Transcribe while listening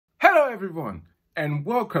Hello everyone and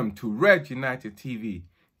welcome to Red United TV.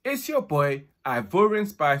 It's your boy Ivorian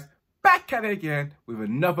Spice back at it again with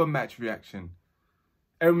another match reaction.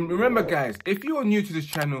 And remember guys, if you are new to this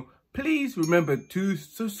channel, please remember to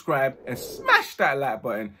subscribe and smash that like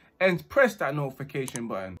button and press that notification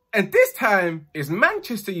button. And this time is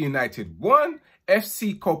Manchester United 1,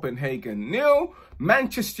 FC Copenhagen 0.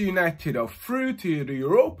 Manchester United are through to the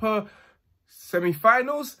Europa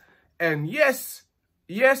semi-finals. And yes,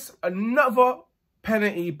 another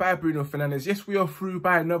penalty by Bruno Fernandes. Yes, we are through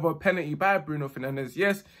by another penalty by Bruno Fernandes.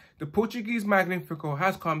 Yes, the Portuguese Magnifico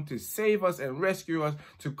has come to save us and rescue us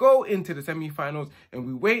to go into the semi-finals, and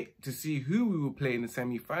we wait to see who we will play in the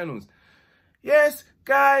semi-finals. Yes,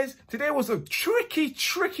 guys, today was a tricky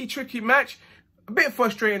match. A bit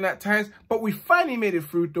frustrating at times, but we finally made it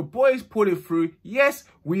through. The boys pulled it through. Yes,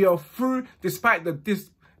 we are through despite this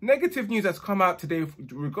negative news that's come out today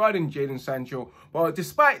regarding Jadon Sancho. But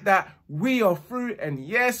despite that, we are through, and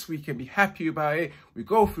yes, we can be happy about it. We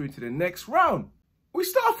go through to the next round. We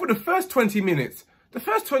start off with the first 20 minutes. The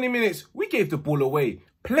first 20 minutes, we gave the ball away.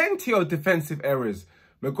 Plenty of defensive errors.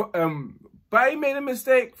 Bailly made a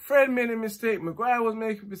mistake. Fred made a mistake. Maguire was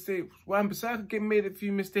making mistakes. Wan-Bissaka made a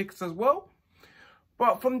few mistakes as well.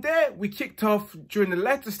 But from there, we kicked off during the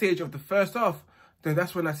latter stage of the first half. Then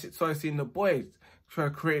that's when I started seeing the boys try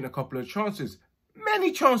creating a couple of chances.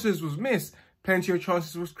 Many chances was missed. Plenty of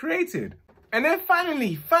chances was created. And then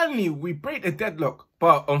finally, we break the deadlock.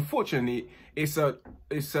 But unfortunately, it's a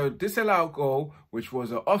disallowed goal, which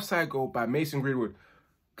was an offside goal by Mason Greenwood.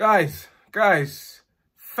 Guys,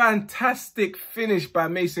 fantastic finish by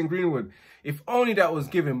Mason Greenwood. If only that was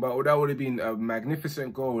given, but that would have been a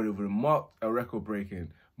magnificent goal. It would have marked a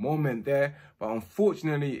record-breaking moment there. But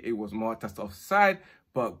unfortunately, it was marked as offside.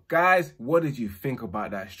 But guys, what did you think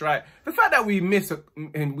about that strike? The fact that we missed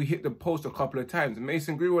and we hit the post a couple of times.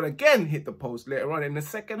 Mason Greenwood again hit the post later on in the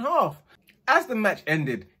second half. As the match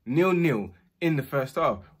ended 0-0 in the first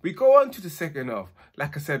half, we go on to the second half.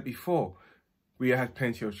 Like I said before, we had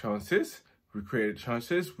plenty of chances. We created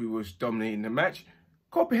chances. We was dominating the match.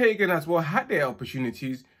 Copenhagen as well had their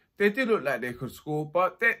opportunities. They did look like they could score,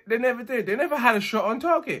 but they never did. They never had a shot on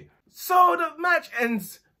target. So the match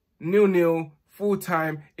ends 0-0. Full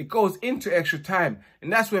time, it goes into extra time,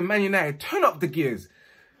 and that's when Man United turn up the gears.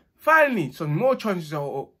 Finally, some more chances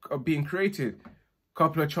are being created.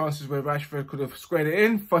 Couple of chances where Rashford could have squared it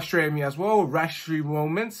in, frustrated me as well. Rashy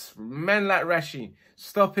moments, men like Rashy,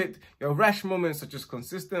 stop it. Your rash moments are just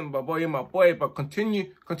consistent, but boy, you're my boy. But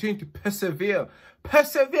continue to persevere,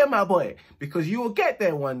 my boy, because you will get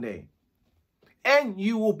there one day, and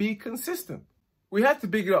you will be consistent. We have to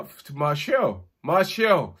big it up to Martial.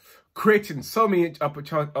 Creating so many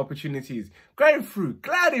opportunities,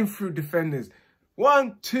 gliding through defenders.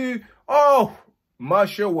 1, 2, oh,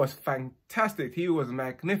 Martial was fantastic. He was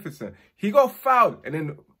magnificent. He got fouled, and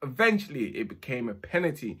then eventually it became a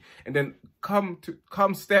penalty. And then come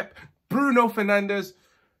step, Bruno Fernandes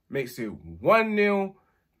makes it 1-0.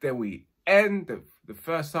 Then we end the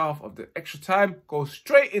first half of the extra time, go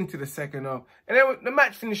straight into the second half, and then the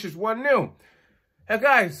match finishes 1-0. Hey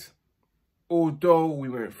guys, although we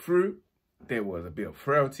went through, there was a bit of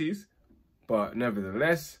frailties, but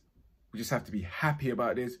nevertheless, we just have to be happy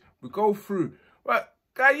about this. We go through. But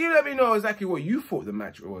guys, you let me know exactly what you thought the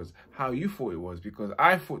match was, how you thought it was, because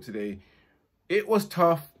I thought today it was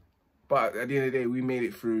tough, but at the end of the day, we made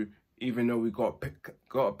it through, even though we got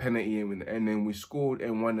a penalty and then we scored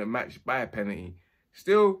and won the match by a penalty.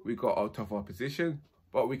 Still, we got our tough opposition,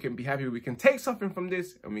 but we can be happy. We can take something from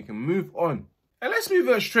this and we can move on. And let's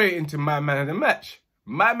move straight into my man of the match.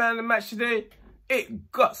 My man of the match today,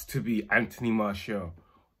 it guts to be Anthony Martial.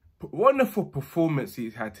 Wonderful performance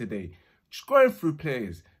he's had today. Just going through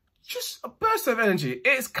players. Just a burst of energy.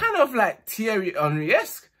 It's kind of like Thierry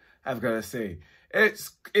Henry-esque, I've got to say.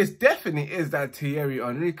 It definitely is that Thierry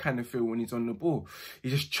Henry kind of feel when he's on the ball.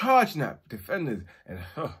 He's just charging at defenders. And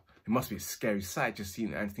it must be a scary sight just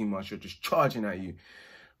seeing Anthony Martial just charging at you.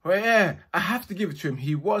 But yeah, I have to give it to him.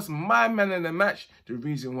 He was my man in the match. The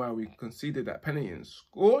reason why we conceded that penalty and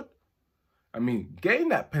scored. I mean, getting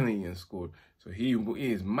that penalty and scored. So he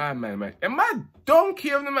is my man in the match. And my donkey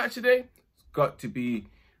of the match today has got to be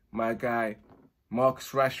my guy, Marcus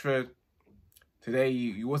Rashford. Today,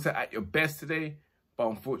 you wasn't at your best today. But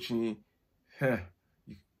unfortunately,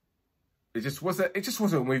 it just wasn't right.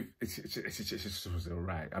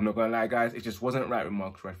 I'm not gonna lie, guys. It just wasn't right with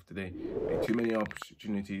Marcus Rashford today. Made too many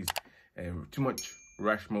opportunities and too much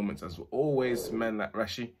rash moments as always, man like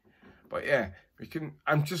Rashy. But yeah,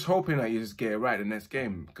 I'm just hoping that you just get it right the next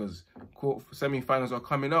game, because semi-finals are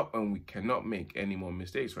coming up and we cannot make any more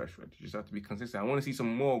mistakes, Rashford. You just have to be consistent. I want to see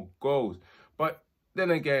some more goals. But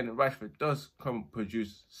then again, Rashford does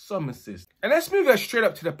produce some assists. And let's move straight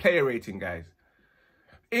up to the player rating, guys.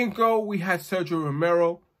 In goal, we had Sergio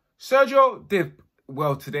Romero. Sergio did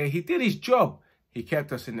well today. He did his job. He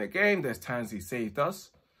kept us in the game. There's times he saved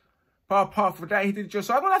us. But apart from that, he did just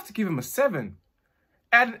so. I'm going to have to give him a 7.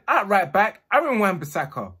 And at right back, Aaron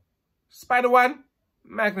Wan-Bissaka. Spider-Man,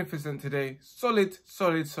 magnificent today. Solid,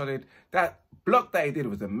 solid, solid. That block that he did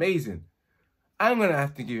was amazing. I'm going to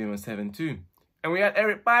have to give him a 7 too. And we had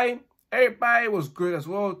Eric Bailly. Eric Bailly was good as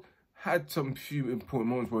well. Had some few important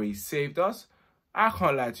moments where he saved us. I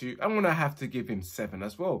can't lie to you. I'm going to have to give him 7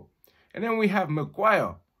 as well. And then we have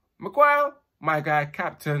Maguire. Maguire, my guy,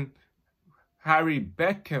 captain, Harry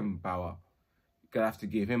Beckenbauer. Going to have to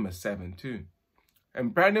give him a 7 too.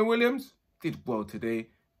 And Brandon Williams did well today.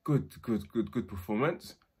 Good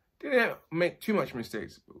performance. Didn't make too much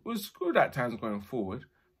mistakes. Was good at times going forward.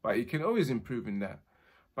 But you can always improve in that.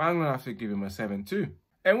 But I'm going to have to give him a 7 too.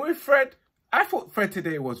 And with Fred, I thought Fred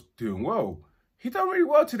today was doing well. He done really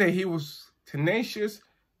well today. He was tenacious,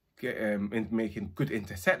 in making good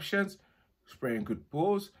interceptions, spraying good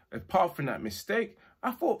balls. Apart from that mistake,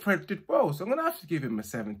 I thought Fred did well. So I'm going to have to give him a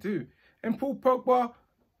 7 too. And Paul Pogba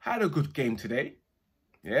had a good game today.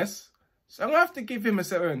 Yes. So I'm going to have to give him a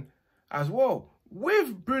 7 as well.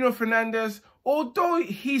 With Bruno Fernandes, although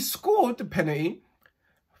he scored the penalty,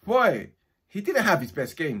 boy, he didn't have his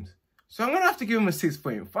best games. So I'm going to have to give him a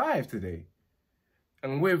 6.5 today.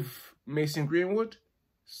 And with Mason Greenwood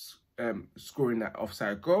scoring that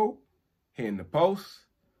offside goal, hitting the post,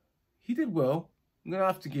 he did well. I'm going to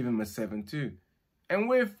have to give him a 7 too. And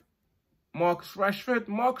with Marcus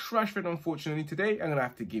Rashford, unfortunately today, I'm going to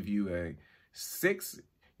have to give you a 6.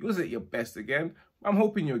 You was at your best again. I'm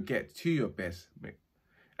hoping you'll get to your best, mate.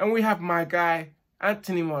 And we have my guy,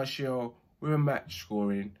 Anthony Martial, with a match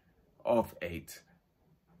scoring of 8.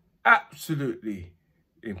 Absolutely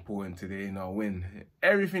important today in our win.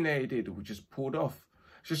 Everything that he did was just pulled off.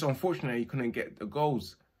 It's just unfortunate he couldn't get the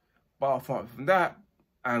goals. But apart from that,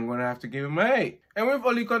 I'm going to have to give him an 8. And with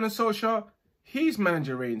Ole Gunnar Solskjaer, his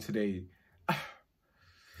manager rating today,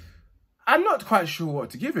 I'm not quite sure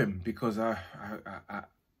what to give him, because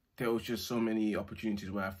there was just so many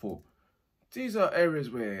opportunities where I thought these are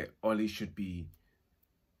areas where Ole should be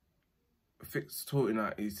sorting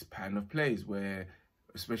out his pattern of plays, where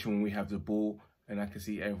especially when we have the ball and I can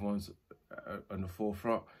see everyone's on the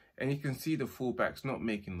forefront, and you can see the fullbacks not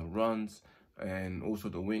making the runs, and also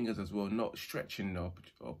the wingers as well, not stretching the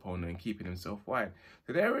opponent and keeping himself wide.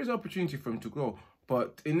 So there is opportunity for him to grow.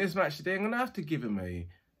 But in this match today, I'm going to have to give him a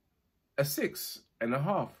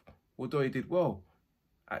 6.5, although he did well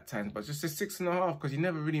at times. But just a 6.5, because he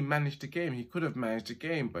never really managed the game. He could have managed the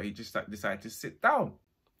game, but he just decided to sit down.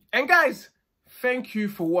 And guys, thank you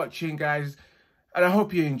for watching, guys. And I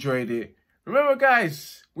hope you enjoyed it. Remember,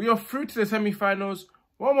 guys, we are through to the semi-finals.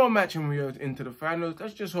 One more match and we are into the finals.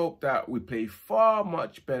 Let's just hope that we play far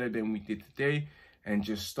much better than we did today and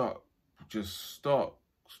just start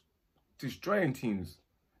destroying teams.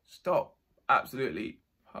 Stop absolutely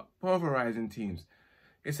pulverizing teams.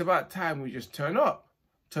 It's about time we just turn up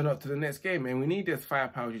to the next game, and we need this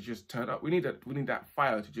firepower to just turn up. We need that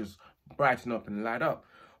fire to just brighten up and light up.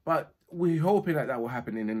 But we're hoping that will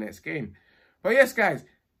happen in the next game. But yes, guys,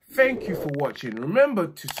 thank you for watching. Remember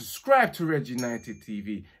to subscribe to Red United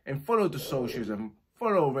TV and follow the socials, and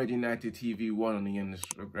follow Red United TV 1 on the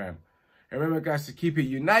Instagram. And remember, guys, to keep it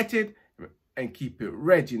united and keep it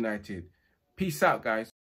Red United. Peace out, guys.